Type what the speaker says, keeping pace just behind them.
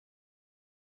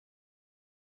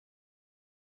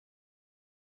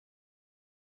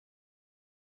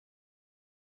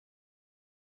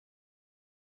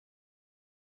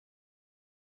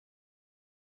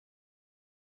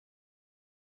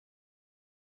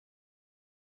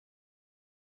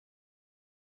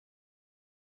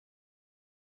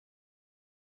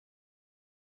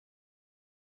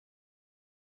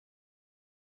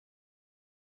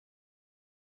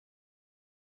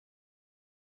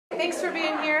thanks for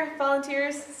being here,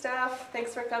 volunteers, staff,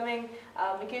 thanks for coming.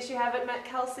 In case you haven't met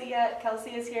Kelsey yet,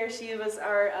 Kelsey is here. She was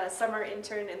our summer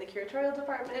intern in the curatorial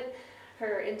department.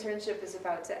 Her internship is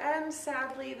about to end,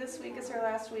 sadly. This week is her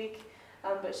last week,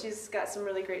 but she's got some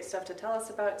really great stuff to tell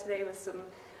us about today with some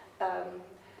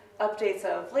updates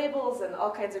of labels and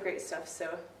all kinds of great stuff.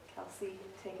 So, Kelsey,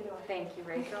 take it away. Thank you,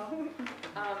 Rachel.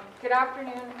 Good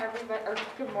afternoon, everybody, or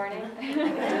good morning.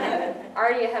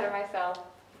 Already ahead of myself.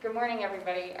 Good morning,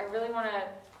 everybody. I really want to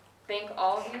thank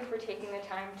all of you for taking the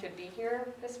time to be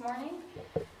here this morning,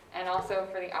 and also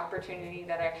for the opportunity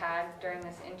that I've had during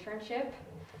this internship.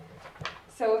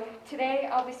 So today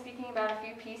I'll be speaking about a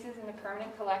few pieces in the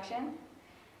permanent collection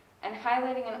and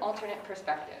highlighting an alternate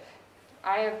perspective.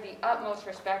 I have the utmost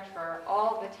respect for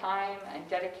all the time and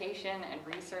dedication and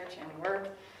research and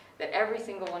work that every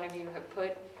single one of you have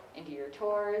put into your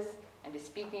tours, and to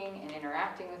speaking and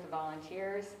interacting with the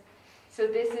volunteers. So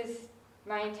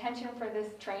my intention for this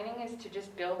training is to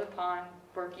just build upon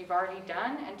work you've already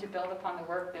done and to build upon the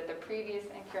work that the previous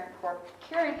and current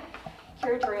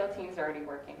curatorial teams are already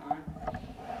working on.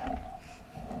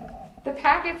 The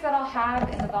packets that I'll have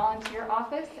in the volunteer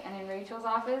office and in Rachel's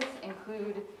office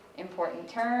include important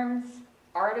terms,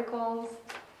 articles,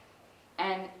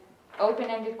 and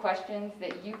open-ended questions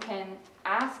that you can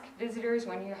ask visitors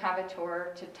when you have a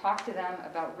tour to talk to them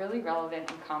about really relevant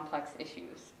and complex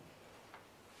issues.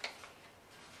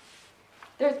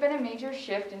 There's been a major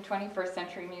shift in 21st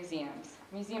century museums.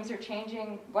 Museums are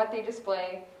changing what they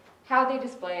display, how they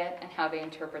display it, and how they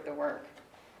interpret the work.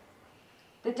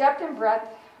 The depth and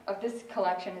breadth of this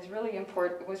collection was really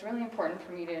important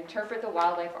for me to interpret the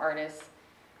wildlife artists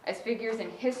as figures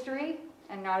in history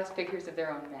and not as figures of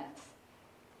their own myths.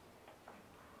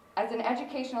 As an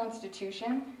educational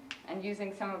institution, and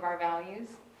using some of our values,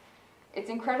 it's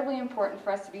incredibly important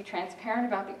for us to be transparent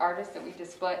about the artists that we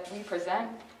present,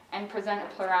 and present a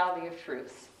plurality of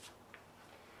truths.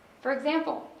 For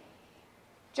example,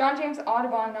 John James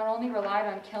Audubon not only relied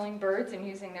on killing birds and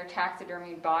using their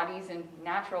taxidermied bodies in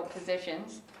natural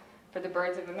positions for the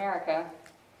birds of America,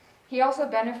 he also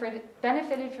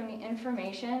benefited from the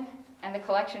information and the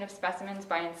collection of specimens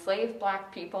by enslaved black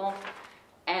people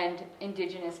and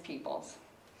indigenous peoples.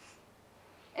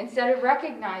 Instead of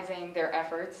recognizing their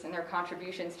efforts and their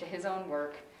contributions to his own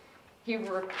work, he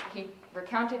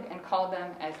recounted and called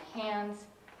them as hands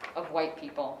of white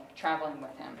people traveling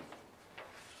with him.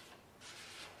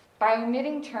 By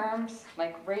omitting terms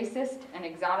like racist and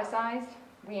exoticized,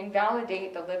 we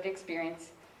invalidate the lived experience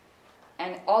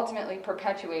and ultimately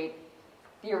perpetuate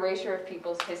the erasure of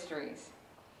people's histories.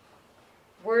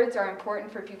 Words are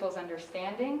important for people's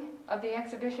understanding of the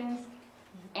exhibitions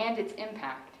and its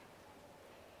impact.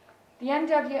 The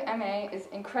NWMA is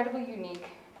incredibly unique,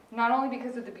 not only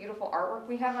because of the beautiful artwork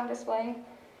we have on display,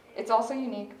 it's also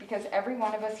unique because every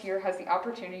one of us here has the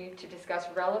opportunity to discuss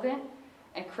relevant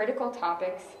and critical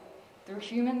topics through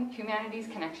humanity's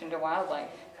connection to wildlife.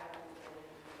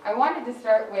 I wanted to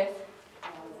start with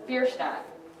Bierstadt.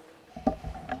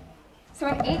 So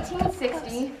in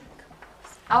 1860,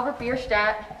 Albert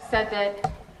Bierstadt said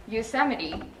that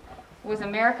Yosemite was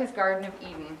America's Garden of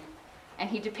Eden, and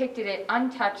he depicted it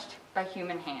untouched by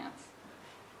human hands.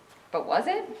 But was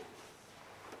it?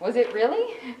 Was it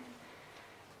really?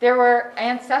 There were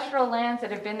ancestral lands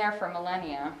that have been there for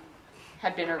millennia,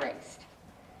 had been erased.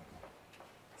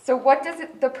 So what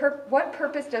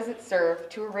purpose does it serve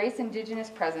to erase indigenous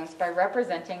presence by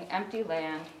representing empty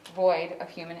land void of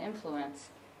human influence?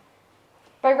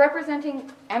 By representing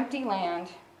empty land,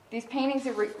 these paintings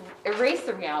erase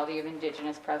the reality of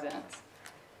indigenous presence.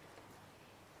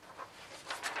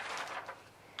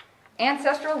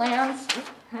 Ancestral lands,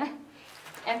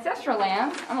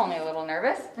 I'm only a little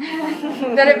nervous,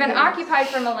 that have been occupied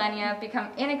for millennia become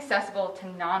inaccessible to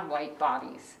non-white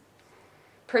bodies.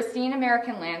 Pristine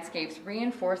American landscapes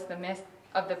reinforce the myth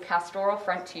of the pastoral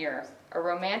frontier, a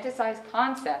romanticized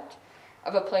concept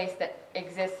of a place that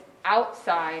exists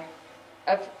outside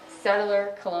of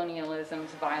settler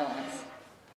colonialism's violence.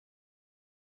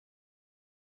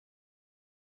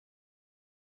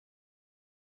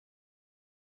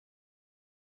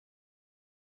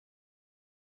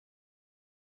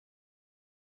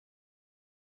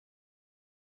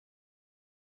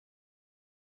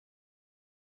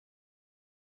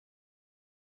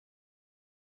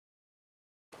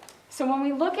 So when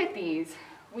we look at these,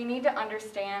 we need to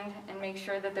understand and make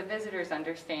sure that the visitors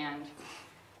understand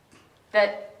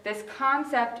that this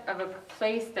concept of a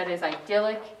place that is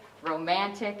idyllic,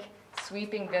 romantic,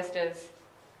 sweeping vistas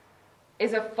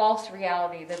is a false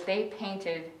reality that they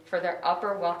painted for their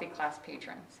upper wealthy class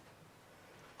patrons.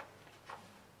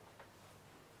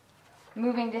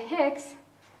 Moving to Hicks,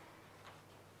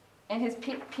 in his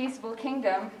Peaceable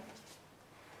Kingdom,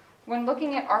 when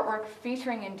looking at artwork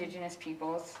featuring indigenous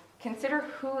peoples, consider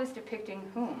who is depicting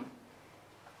whom.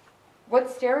 What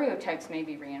stereotypes may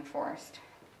be reinforced?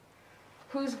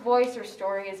 Whose voice or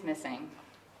story is missing?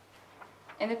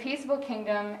 In the Peaceable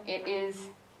Kingdom, it is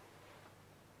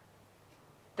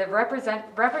the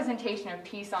representation of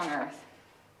peace on earth.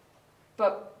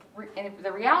 But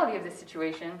the reality of this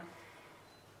situation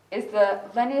is the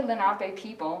Lenni Lenape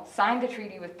people signed the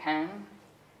treaty with Penn,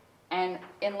 and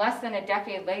in less than a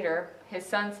decade later, his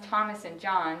sons Thomas and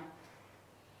John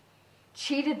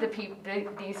cheated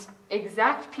these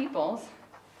exact peoples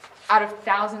out of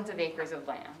thousands of acres of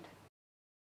land.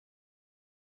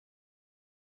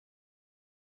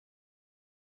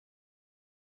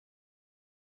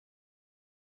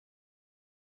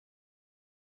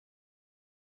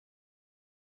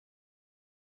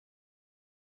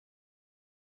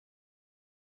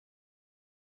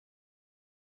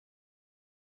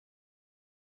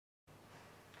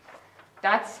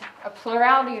 That's a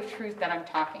plurality of truth that I'm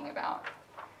talking about.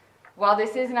 While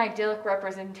this is an idyllic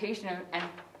representation and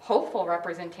hopeful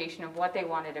representation of what they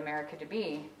wanted America to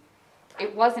be,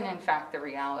 it wasn't in fact the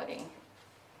reality.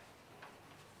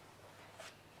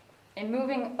 In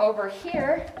moving over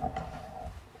here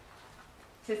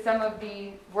to some of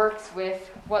the works with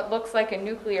what looks like a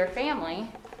nuclear family,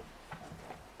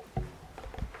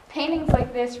 paintings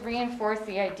like this reinforce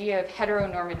the idea of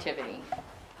heteronormativity.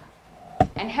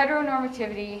 And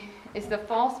heteronormativity is the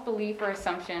false belief or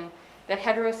assumption that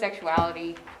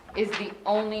heterosexuality is the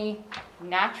only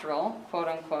natural, quote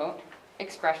unquote,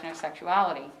 expression of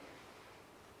sexuality.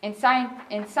 In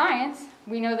science,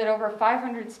 we know that over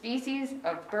 500 species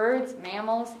of birds,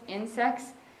 mammals,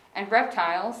 insects, and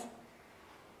reptiles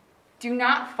do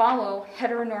not follow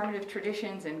heteronormative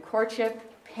traditions in courtship,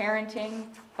 parenting,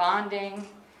 bonding.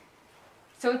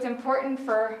 So it's important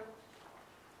for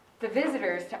the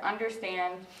visitors to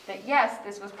understand that yes,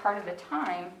 this was part of the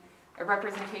time, a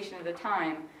representation of the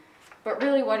time, but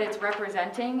really what it's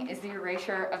representing is the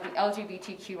erasure of the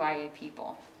LGBTQIA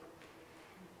people.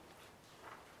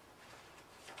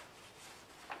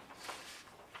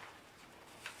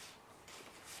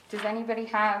 Does anybody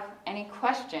have any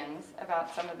questions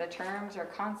about some of the terms or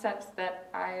concepts that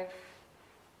I've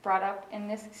brought up in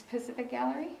this specific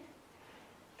gallery?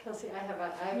 Kelsey, I have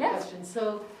a question.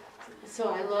 So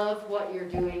I love what you're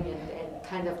doing and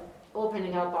kind of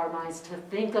opening up our minds to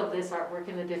think of this artwork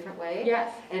in a different way.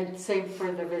 Yes. And same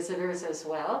for the visitors as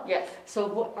well. Yes.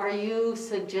 So are you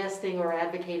suggesting or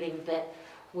advocating that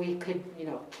we could,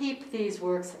 keep these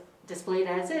works displayed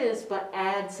as is, but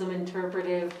add some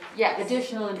interpretive,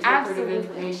 additional interpretive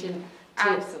information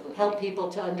to help people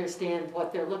to understand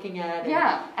what they're looking at?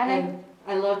 And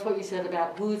I loved what you said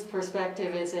about whose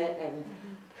perspective is it and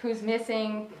who's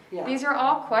missing. Yeah. These are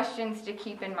all questions to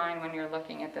keep in mind when you're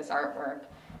looking at this artwork.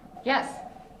 Yes?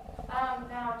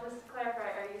 Now, just to clarify,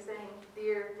 are you saying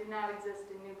deer do not exist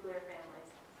in nuclear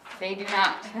families? They do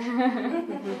not.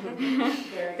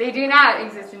 They do not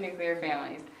exist in nuclear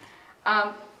families.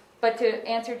 But to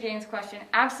answer Jane's question,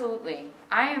 absolutely.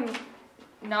 I am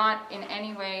not in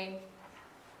any way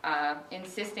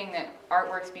insisting that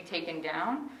artworks be taken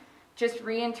down, just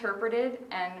reinterpreted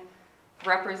and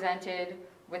represented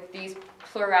with these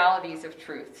pluralities of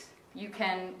truths. You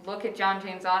can look at John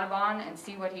James Audubon and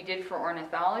see what he did for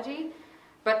ornithology,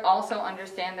 but also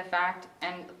understand the fact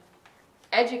and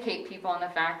educate people on the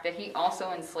fact that he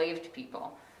also enslaved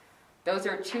people. Those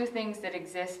are two things that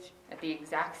exist at the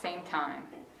exact same time.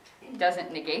 It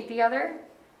doesn't negate the other.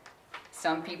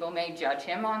 Some people may judge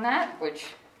him on that, which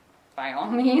by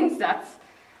all means, that's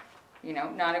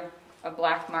not a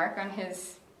black mark on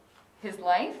his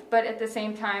life, but at the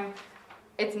same time,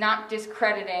 it's not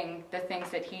discrediting the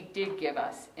things that he did give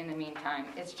us in the meantime.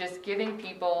 It's just giving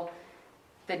people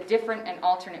the different and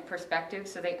alternate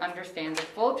perspectives so they understand the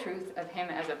full truth of him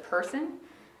as a person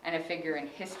and a figure in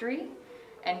history,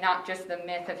 and not just the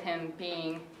myth of him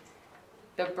being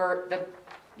the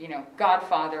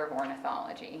godfather of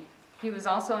ornithology. He was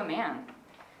also a man.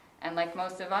 And like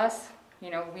most of us,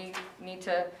 we need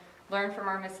to learn from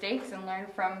our mistakes and learn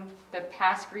from the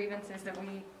past grievances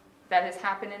that has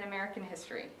happened in American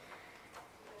history.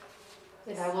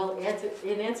 And I will answer,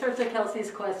 in answer to Kelsey's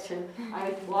question,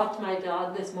 I walked my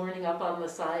dog this morning up on the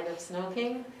side of Snow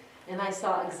King, and I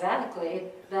saw exactly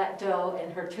that doe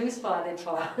and her two spotted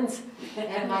fawns,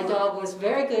 and my dog was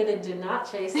very good and did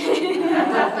not chase them.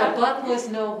 The buck was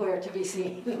nowhere to be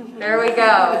seen. There we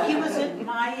go. He was in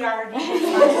my yard.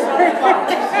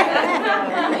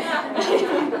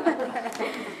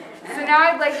 So now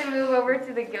I'd like to move over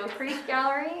to the Gilcrease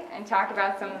Gallery and talk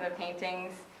about some of the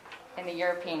paintings in the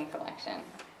European collection.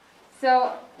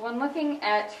 So when looking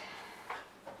at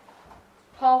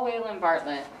Paul Wayland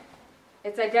Bartlett,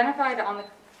 it's identified on the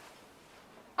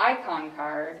icon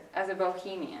card as a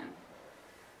Bohemian,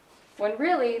 when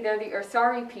really they're the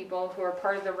Ursari people who are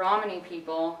part of the Romani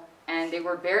people, and they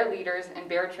were bear leaders and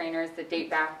bear trainers that date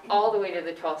back all the way to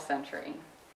the 12th century.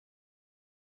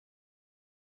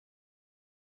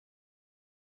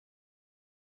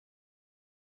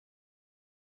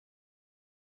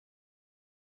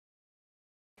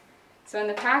 So in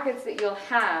the packets that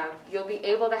you'll be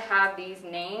able to have these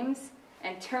names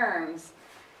and terms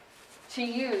to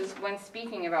use when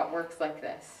speaking about works like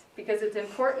this, because it's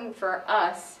important for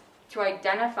us to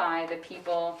identify the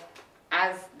people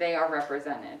as they are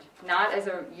represented, not as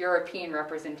a European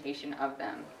representation of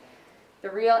them. The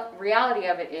reality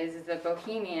of it is that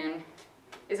Bohemian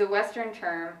is a Western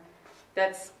term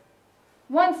that's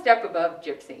one step above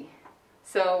gypsy.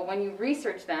 So when you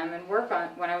research them and work on,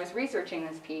 when I was researching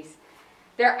this piece,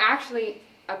 they're actually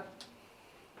a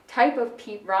type of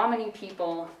Romani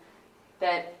people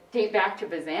that date back to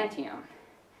Byzantium.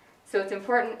 So it's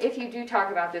important, if you do talk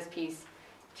about this piece,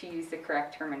 to use the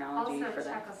correct terminology also, for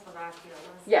that. Czechoslovakia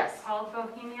was Yes. called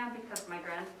Bohemia because my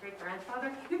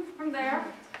great-grandfather came from there.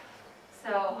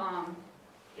 So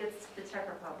it's the Czech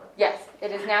Republic. Yes,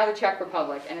 it is now the Czech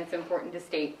Republic, and it's important to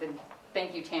state,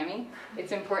 thank you, Tammy,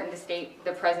 it's important to state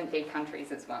the present-day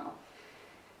countries as well.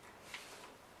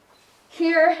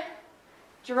 Here,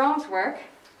 Jerome's work,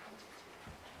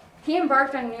 he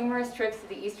embarked on numerous trips to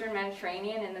the Eastern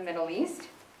Mediterranean and the Middle East,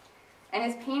 and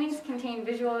his paintings contain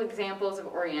visual examples of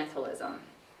Orientalism.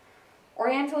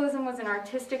 Orientalism was an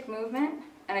artistic movement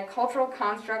and a cultural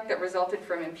construct that resulted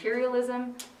from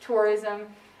imperialism, tourism,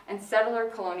 and settler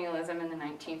colonialism in the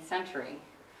 19th century.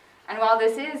 And while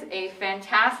this is a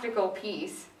fantastical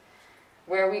piece,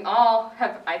 where we all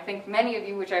have, I think many of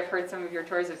you, which I've heard some of your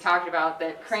tours have talked about,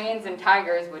 that cranes and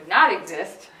tigers would not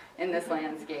exist in this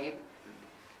landscape,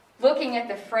 looking at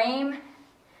the frame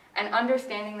and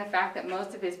understanding the fact that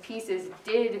most of his pieces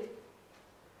did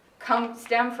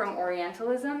stem from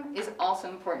Orientalism is also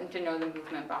important to know the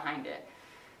movement behind it.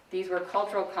 These were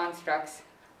cultural constructs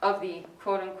of the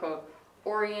quote-unquote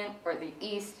Orient or the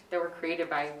East that were created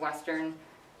by Western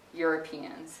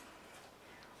Europeans,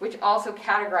 which also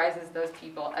categorizes those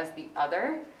people as the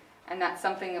other, and that's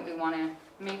something that we want to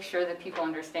make sure that people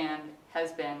understand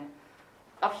has been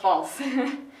a false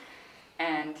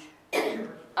and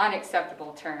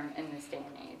unacceptable term in this day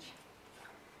and age.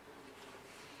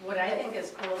 What I think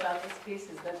is cool about this piece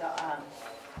is that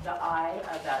the eye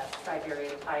of that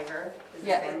Siberian tiger is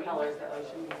the same color as the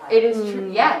ocean behind It is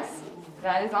true, yes,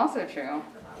 that is also true.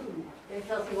 And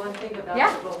Kelsey, one thing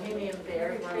about the Bohemian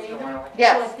Bear Trainer.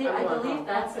 Yes. So I believe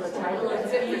that's the title of the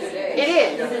piece. It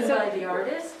is. Written by the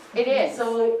artist. It is.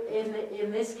 So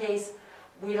in this case,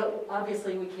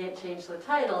 obviously we can't change the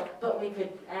title, but we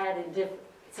could add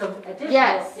some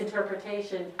additional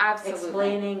interpretation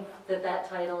explaining that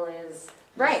title is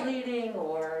misleading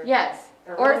or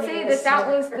or say that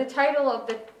was the title of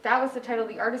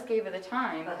the artist gave at the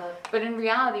time, but in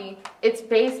reality it's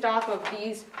based off of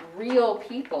these real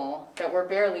people that were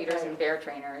bear leaders and bear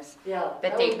trainers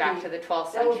that date back to the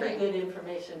 12th century. That would be good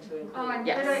information to include. Oh, and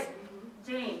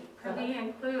Jane, could we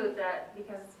include that,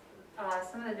 because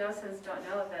some of the docents don't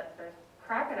know that the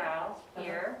crocodile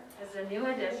here is a new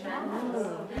addition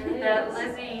that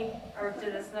Lizzie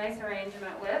did this nice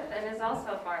arrangement with, and is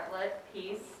also a Bartlett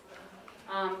piece.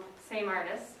 Same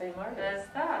artist as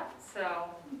that. So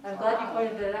I'm glad you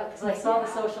pointed it out, because I saw the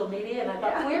social media and I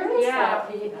thought, where is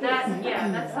that piece?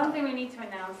 That's something we need to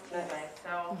announce today.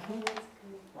 So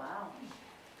Wow.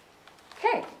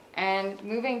 Okay, and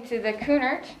moving to the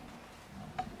Kunert.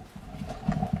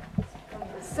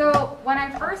 So when I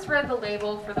first read the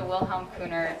label for the Wilhelm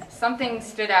Kunert, something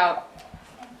stood out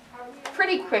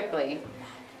pretty quickly.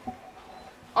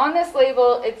 On this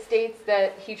label, it states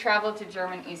that he traveled to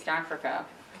German East Africa.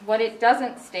 What it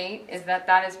doesn't state is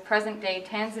that is present-day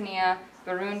Tanzania,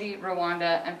 Burundi,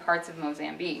 Rwanda, and parts of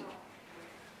Mozambique.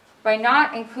 By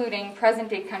not including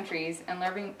present-day countries and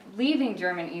leaving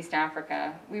German East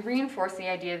Africa, we reinforce the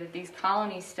idea that these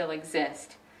colonies still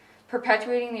exist,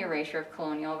 perpetuating the erasure of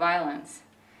colonial violence.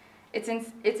 It's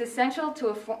essential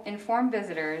to inform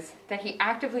visitors that he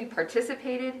actively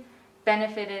participated,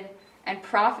 benefited, and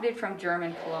profited from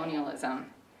German colonialism.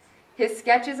 His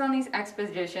sketches on these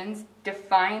expeditions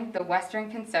defined the Western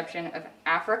conception of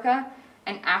Africa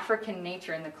and African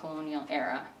nature in the colonial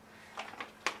era.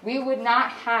 We would not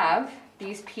have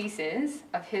these pieces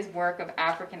of his work of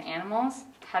African animals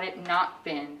had it not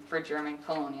been for German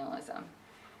colonialism.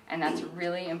 And that's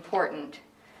really important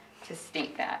to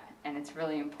state that. and it's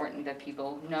really important that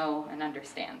people know and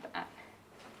understand that.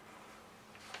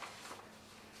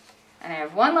 And I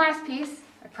have one last piece.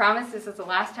 I promise this is the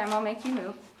last time I'll make you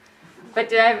move. But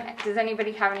does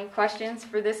anybody have any questions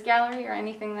for this gallery or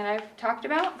anything that I've talked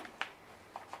about?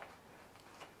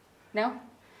 No?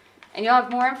 And you'll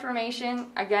have more information,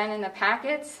 again, in the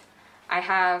packets. I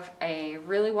have a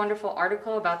really wonderful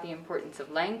article about the importance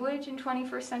of language in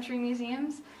 21st century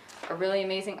museums, a really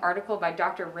amazing article by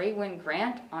Dr. Ray Wynn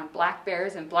Grant on black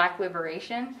bears and black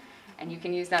liberation, and you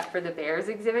can use that for the bears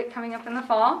exhibit coming up in the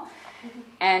fall.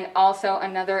 And also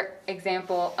another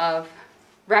example of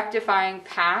rectifying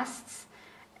pasts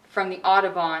from the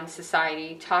Audubon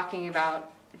Society talking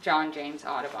about John James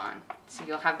Audubon. So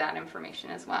you'll have that information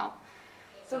as well.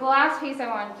 So the last piece I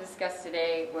wanted to discuss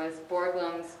today was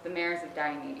Borglum's The Mares of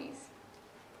Diomedes.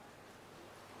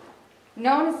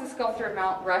 Known as the sculptor of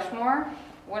Mount Rushmore,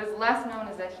 what is less known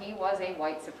is that he was a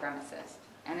white supremacist,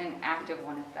 and an active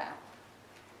one at that.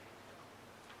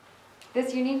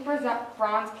 This unique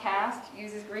bronze cast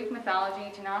uses Greek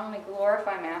mythology to not only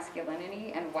glorify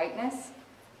masculinity and whiteness,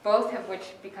 both of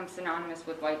which become synonymous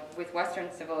with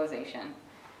Western civilization.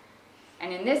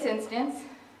 And in this instance,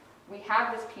 we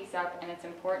have this piece up, and it's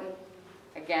important,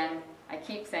 again, I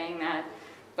keep saying that,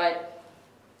 but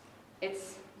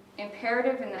it's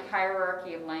imperative in the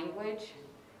hierarchy of language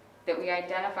that we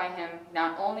identify him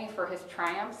not only for his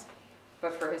triumphs,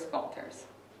 but for his falters.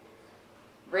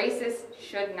 Racists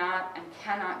should not and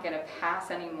cannot get a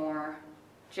pass anymore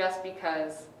just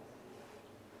because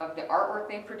of the artwork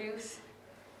they produce.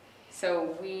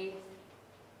 So we,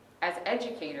 as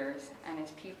educators and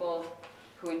as people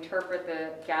who interpret the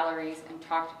galleries and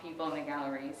talk to people in the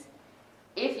galleries,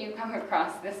 if you come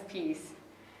across this piece,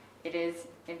 it is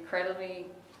incredibly,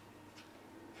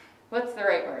 what's the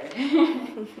right word?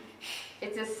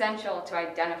 It's essential to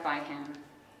identify him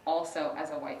also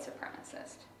as a white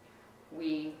supremacist.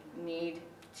 We need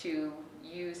to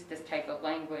use this type of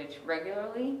language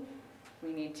regularly.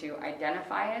 We need to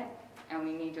identify it, and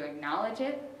we need to acknowledge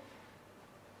it.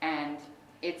 And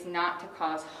it's not to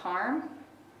cause harm,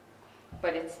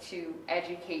 but it's to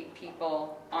educate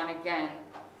people on, again,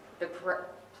 the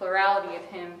plurality of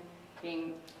him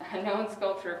being a known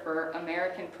sculptor for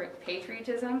American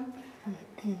patriotism,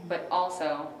 but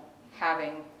also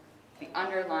having the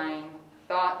underlying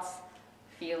thoughts,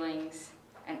 feelings,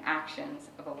 and actions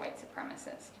of a white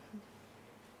supremacist.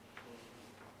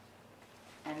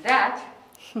 And that,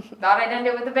 thought I'd end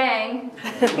it with a bang,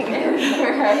 is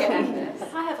where I end this.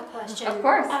 I have a question. Of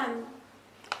course.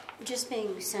 Just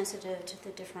being sensitive to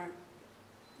the different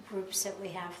groups that we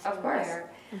have Of course. there.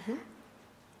 Mm-hmm.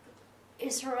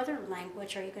 Is there other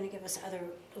language? Are you going to give us other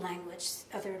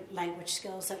language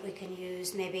skills that we can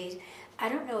use? Maybe, I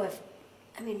don't know if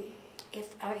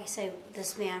I say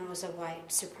this man was a white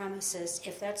supremacist,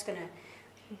 if that's going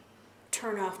to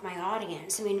turn off my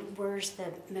audience. I mean, where's the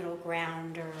middle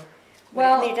ground? Or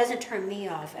well, it doesn't turn me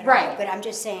off at right. all. But I'm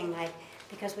just saying, like,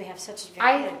 because we have such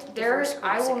I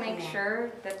will make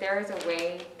sure that there is a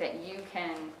way that you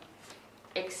can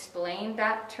explain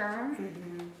that term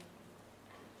mm-hmm.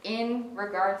 in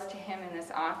regards to him and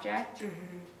this object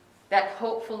mm-hmm. that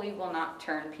hopefully will not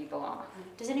turn people off.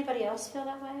 Does anybody else feel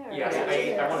that way? Or yes,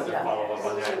 I wanted to follow up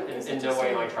on that. In no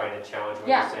way am I trying to challenge what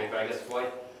you're saying, but I guess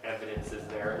what evidence is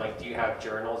there? Like, do you have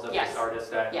journals of this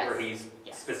artist where he's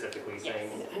specifically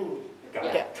saying, got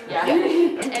it? Yeah.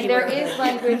 And there is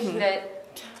language that,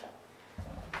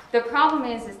 the problem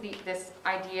is this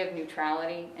idea of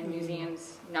neutrality and mm-hmm.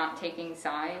 museums not taking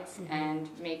sides mm-hmm. and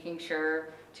making sure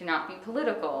to not be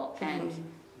political mm-hmm.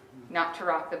 and not to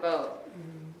rock the boat.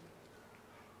 Mm-hmm.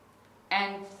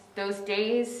 And those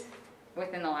days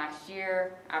within the last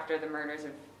year, after the murders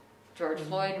of George mm-hmm.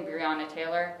 Floyd and Breonna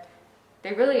Taylor,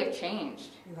 they really have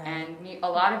changed. Right. And a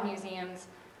lot of museums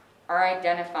are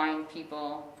identifying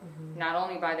people mm-hmm. not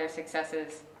only by their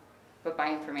successes, but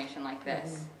by information like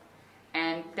this. Mm-hmm.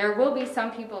 And there will be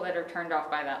some people that are turned off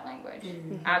by that language.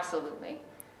 Mm-hmm. Absolutely.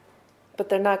 But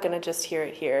they're not going to just hear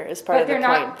it here as part of the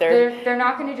point. They're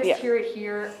not going to just hear it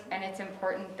here, and it's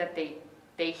important that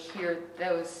they hear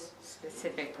those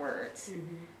specific words.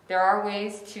 Mm-hmm. There are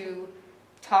ways to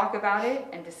talk about it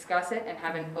and discuss it and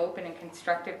have an open and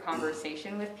constructive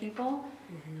conversation with people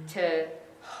mm-hmm. to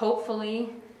hopefully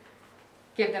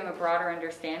give them a broader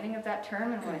understanding of that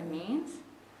term and what it means.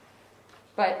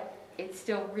 But it's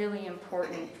still really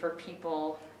important for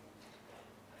people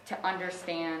to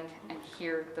understand and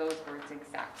hear those words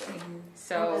exactly. Mm-hmm.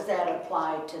 So how does that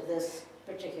apply to this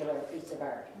particular piece of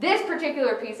art? This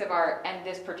particular piece of art and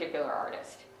this particular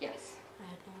artist, yes. I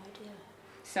had no idea.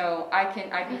 So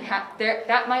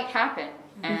that might happen.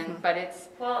 And but it's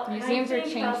museums and I are think,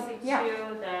 changing. Kelsey,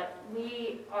 too, that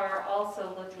we are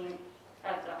also looking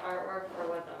at the artwork for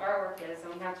what the artwork is,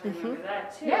 and we have to remember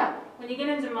that too. Yeah. When you get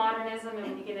into modernism and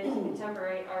when you get into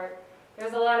contemporary art,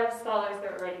 there's a lot of scholars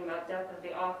that are writing about death of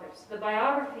the authors. The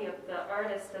biography of the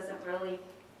artist doesn't really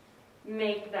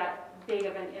make that big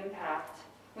of an impact.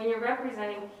 When you're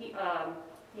representing,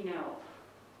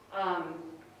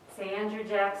 say Andrew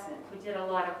Jackson, who did a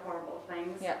lot of horrible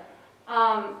things. Yeah.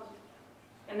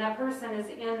 And that person is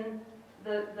in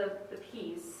the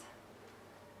piece.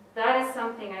 That is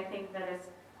something I think that is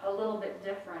a little bit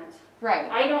different.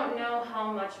 Right. I don't know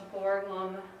how much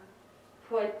Borglum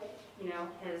put,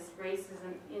 his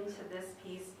racism into this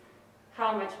piece,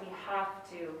 how much we have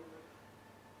to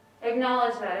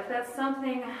acknowledge that. If that's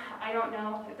something, I don't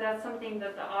know, if that's something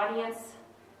that the audience,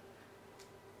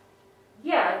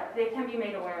 they can be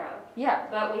made aware of. Yeah.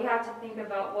 But we have to think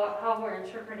about how we're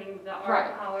interpreting the art,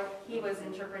 Right. how he was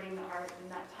interpreting the art in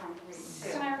that time period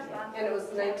too. Can I respond? And it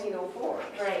was 1904.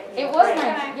 Right. It was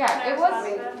Right.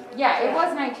 it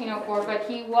was 1904, but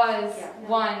he was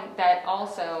one that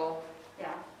also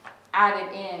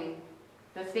added in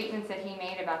the statements that he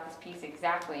made about this piece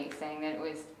exactly, saying that it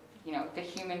was, the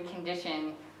human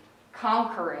condition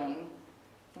conquering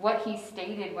what he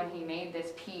stated when he made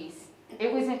this piece.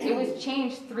 It was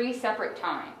changed 3 separate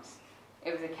times.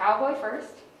 It was a cowboy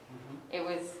first. It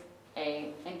was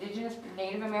a indigenous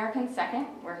Native American second,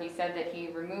 where he said that he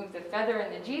removed the feather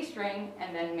and the G-string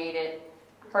and then made it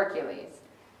Hercules.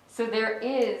 So there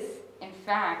is, in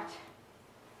fact,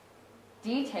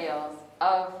 details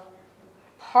of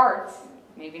parts,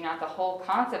 maybe not the whole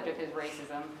concept of his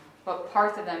racism, but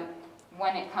parts of them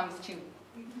when it comes to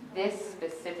this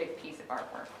specific piece of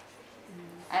artwork.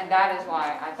 And that is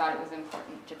why I thought it was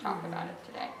important to talk about it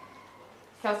today.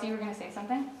 Kelsey, you were going to say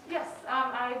something? Yes,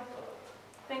 I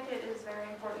think it is very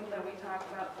important that we talk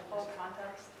about the full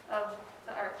context of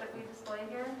the art that we display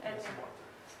here. And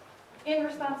in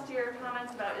response to your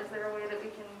comments about is there a way that we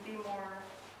can be more,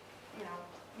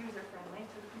 user-friendly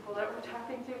to the people that we're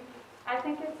talking to, I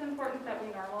think it's important that we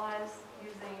normalize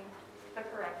using the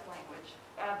correct language.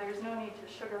 There's no need to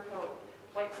sugarcoat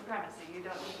white supremacy. You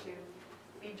don't need to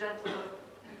be gentle with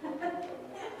people.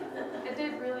 It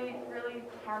did really, really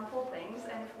harmful things,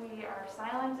 and if we are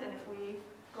silent and if we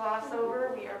gloss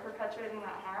over, we are perpetuating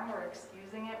that harm, we're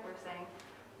excusing it, we're saying,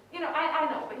 I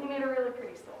know, but he made a really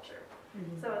pretty sculpture.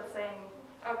 So it's saying,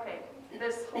 okay,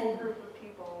 this whole group of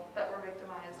people that were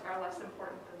victimized are less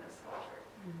important than this sculpture.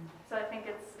 So I think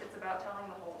it's about telling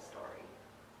the whole story,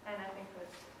 and I think that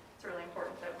it's really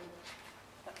important that we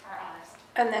are honest.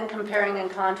 And then comparing and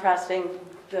contrasting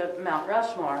the Mount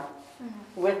Rushmore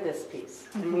with this piece.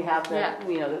 And we have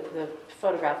the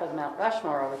photograph of Mount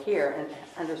Rushmore over here, and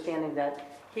understanding that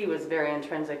he was very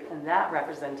intrinsic in that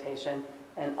representation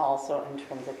and also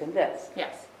intrinsic in this.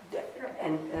 Yes.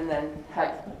 And then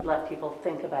let people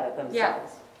think about it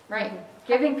themselves. Yeah, right.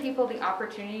 Giving people the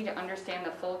opportunity to understand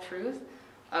the full truth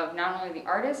of not only the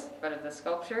artist, but of the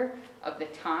sculpture, of the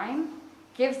time,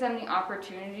 gives them the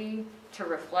opportunity to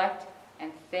reflect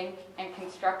and think and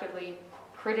constructively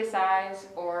criticize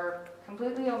or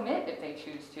completely omit, if they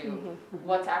choose to,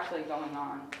 what's actually going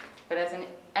on. But as an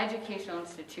educational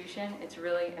institution, it's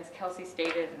really, as Kelsey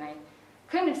stated, and I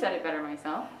couldn't have said it better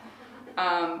myself,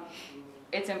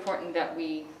 it's important that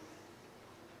we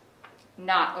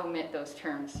not omit those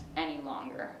terms any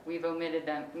longer. We've omitted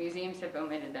them, museums have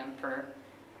omitted them for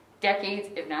decades,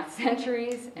 if not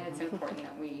centuries, and it's important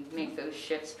that we make those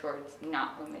shifts towards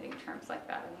not omitting terms like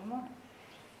that anymore.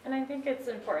 And I think it's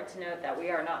important to note that we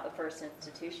are not the first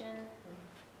institution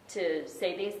to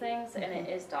say these things, and it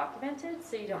is documented,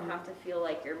 so you don't have to feel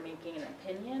like you're making an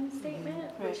opinion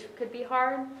statement, which could be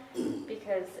hard,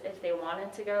 because if they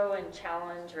wanted to go and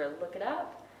challenge or look it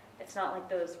up, it's not like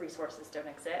those resources don't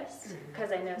exist,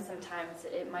 because I know sometimes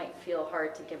it might feel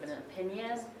hard to give an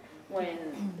opinion when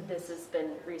this has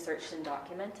been researched and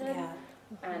documented.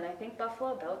 And I think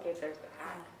Buffalo Bill gave theirs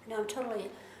back. No,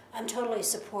 I'm totally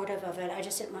supportive of it. I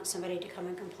just didn't want somebody to come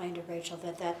and complain to Rachel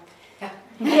that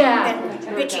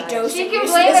bitchy dose. She can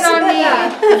blame it on me.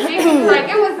 She can be like,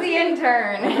 it was the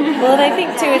intern. Well, and I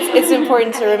think too, it's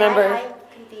important to remember.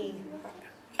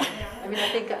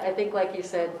 I think like you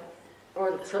said,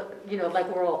 or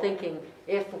like we're all thinking,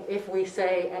 if we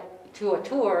say to a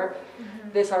tour,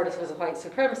 this artist was a white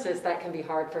supremacist, that can be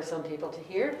hard for some people to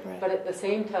hear. Right. But at the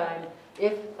same time,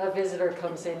 if a visitor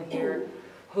comes in here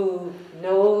who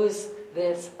knows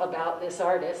this about this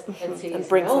artist and sees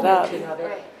no mention of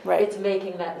it, it's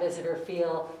making that visitor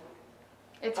feel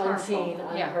It's unseen,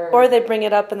 harmful. Yeah. unheard. Or they bring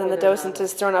it up and then Or the they're docent not.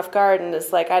 is thrown off guard and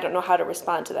is like, I don't know how to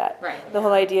respond to that. Right. The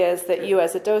whole idea is that you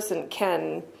as a docent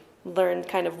can learn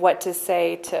kind of what to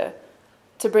say to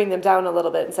bring them down a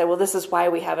little bit and say, well, this is why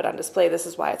we have it on display. This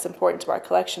is why it's important to our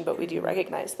collection, but we do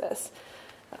recognize this.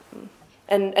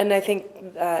 And I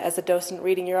think as a docent,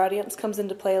 reading your audience comes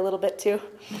into play a little bit too.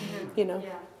 You know,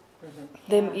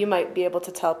 then you might be able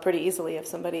to tell pretty easily if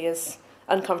somebody is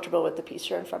uncomfortable with the piece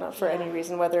you're in front of for any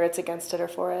reason, whether it's against it or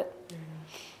for it.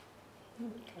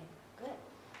 Okay, good.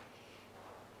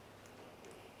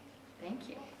 Thank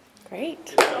you. Great.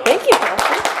 Thank you,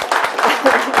 Kelsey.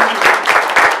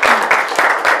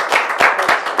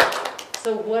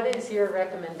 So what is your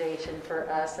recommendation for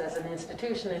us as an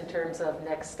institution in terms of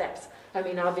next steps? I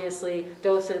mean, obviously,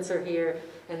 docents are here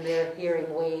and they're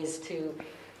hearing ways to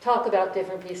talk about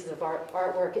different pieces of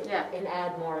artwork and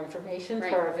add more information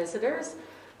for our visitors.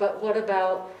 But what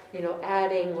about,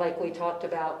 adding, like we talked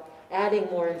about, adding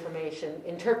more information,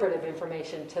 interpretive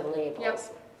information to labels? Yep.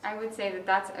 I would say that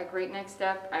that's a great next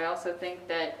step. I also think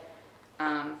that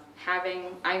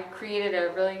I created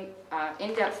a really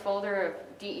in-depth folder of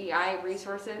DEI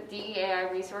resources,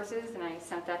 and I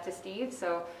sent that to Steve.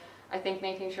 So I think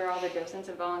making sure all the docents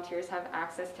and volunteers have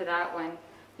access to that when,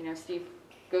 Steve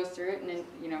goes through it and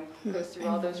then, goes through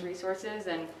all those resources,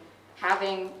 and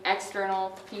having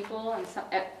external people and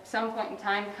at some point in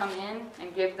time come in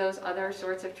and give those other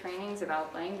sorts of trainings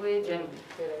about language. And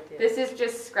this is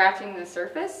just scratching the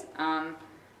surface.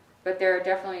 But there are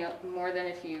definitely more than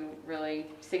a few really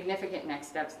significant next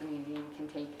steps the museum can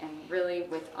take. And really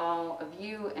with all of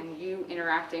you and you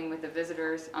interacting with the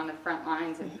visitors on the front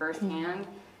lines and firsthand,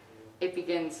 it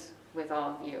begins with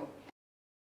all of you.